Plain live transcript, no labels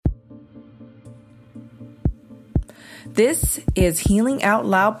This is Healing Out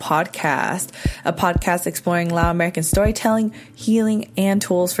Loud Podcast, a podcast exploring Lao American storytelling, healing, and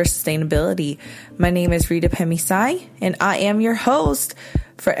tools for sustainability. My name is Rita Pemisai, and I am your host.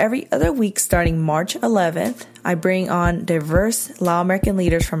 For every other week starting March 11th, I bring on diverse Lao American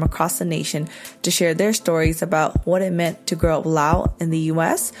leaders from across the nation to share their stories about what it meant to grow up Lao in the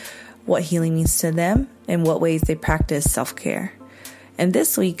U.S., what healing means to them, and what ways they practice self-care. And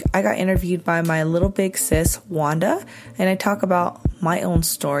this week, I got interviewed by my little big sis, Wanda, and I talk about my own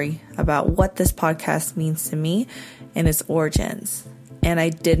story, about what this podcast means to me and its origins. And I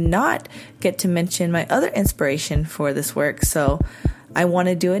did not get to mention my other inspiration for this work, so I want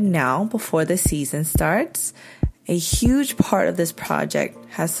to do it now before the season starts. A huge part of this project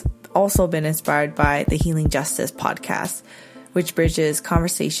has also been inspired by the Healing Justice podcast, which bridges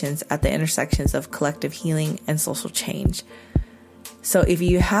conversations at the intersections of collective healing and social change. So if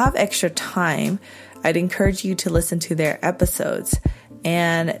you have extra time, I'd encourage you to listen to their episodes.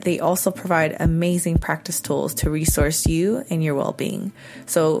 And they also provide amazing practice tools to resource you and your well-being.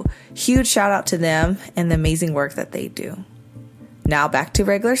 So huge shout out to them and the amazing work that they do. Now back to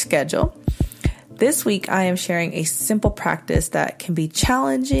regular schedule. This week, I am sharing a simple practice that can be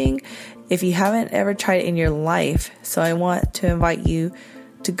challenging if you haven't ever tried it in your life. So I want to invite you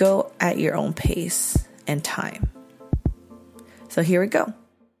to go at your own pace and time. So here we go.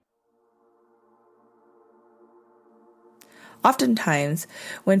 Oftentimes,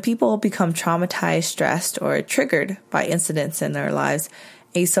 when people become traumatized, stressed, or triggered by incidents in their lives,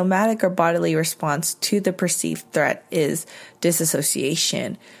 a somatic or bodily response to the perceived threat is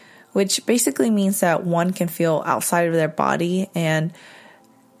disassociation, which basically means that one can feel outside of their body and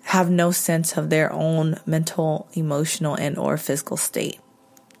have no sense of their own mental, emotional, and or physical state.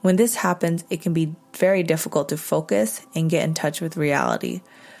 When this happens, it can be very difficult to focus and get in touch with reality.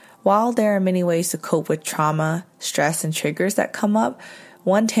 While there are many ways to cope with trauma, stress, and triggers that come up,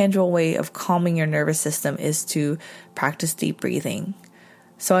 one tangible way of calming your nervous system is to practice deep breathing.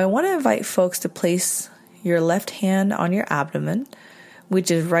 So I want to invite folks to place your left hand on your abdomen, which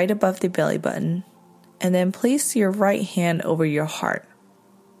is right above the belly button, and then place your right hand over your heart.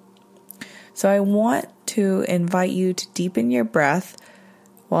 So I want to invite you to deepen your breath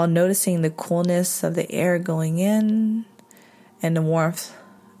while noticing the coolness of the air going in and the warmth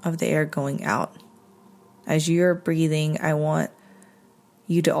of the air going out. As you're breathing, I want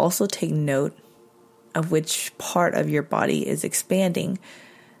you to also take note of which part of your body is expanding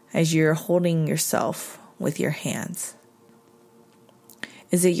as you're holding yourself with your hands.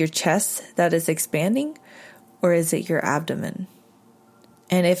 Is it your chest that is expanding, or is it your abdomen?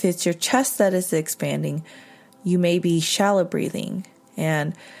 And if it's your chest that is expanding, you may be shallow breathing,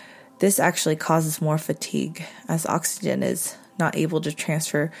 and this actually causes more fatigue as oxygen is not able to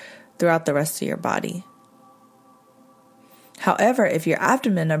transfer throughout the rest of your body. However, if your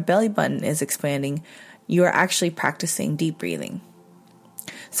abdomen or belly button is expanding, you are actually practicing deep breathing.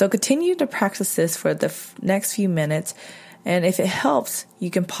 So continue to practice this for the next few minutes, and if it helps,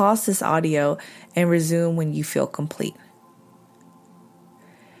 you can pause this audio and resume when you feel complete.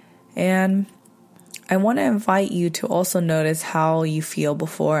 And I want to invite you to also notice how you feel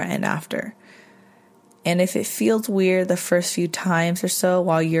before and after. And if it feels weird the first few times or so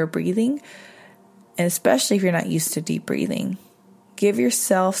while you're breathing, and especially if you're not used to deep breathing, give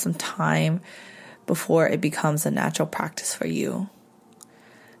yourself some time before it becomes a natural practice for you.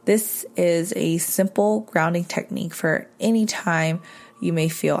 This is a simple grounding technique for any time you may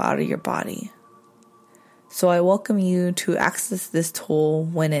feel out of your body. So I welcome you to access this tool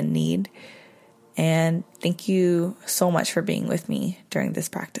when in need. And thank you so much for being with me during this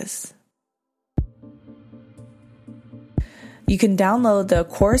practice. You can download the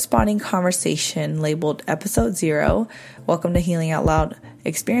corresponding conversation labeled Episode 0, Welcome to Healing Out Loud,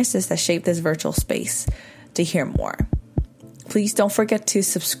 Experiences that Shape This Virtual Space, to hear more. Please don't forget to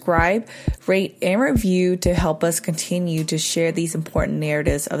subscribe, rate, and review to help us continue to share these important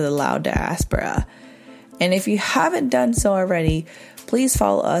narratives of the Lao diaspora. And if you haven't done so already, please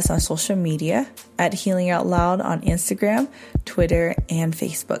follow us on social media at Healing Out Loud on Instagram, Twitter, and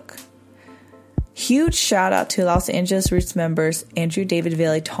Facebook. Huge shout out to Los Angeles Roots members Andrew David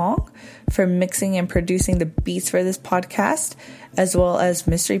Valley Tong for mixing and producing the beats for this podcast, as well as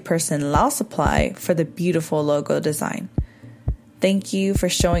mystery person Lao Supply for the beautiful logo design. Thank you for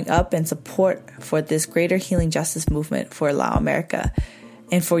showing up and support for this greater healing justice movement for Lao America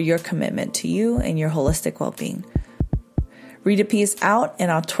and for your commitment to you and your holistic well-being. Rita P is out, and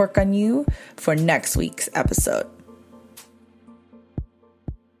I'll twerk on you for next week's episode.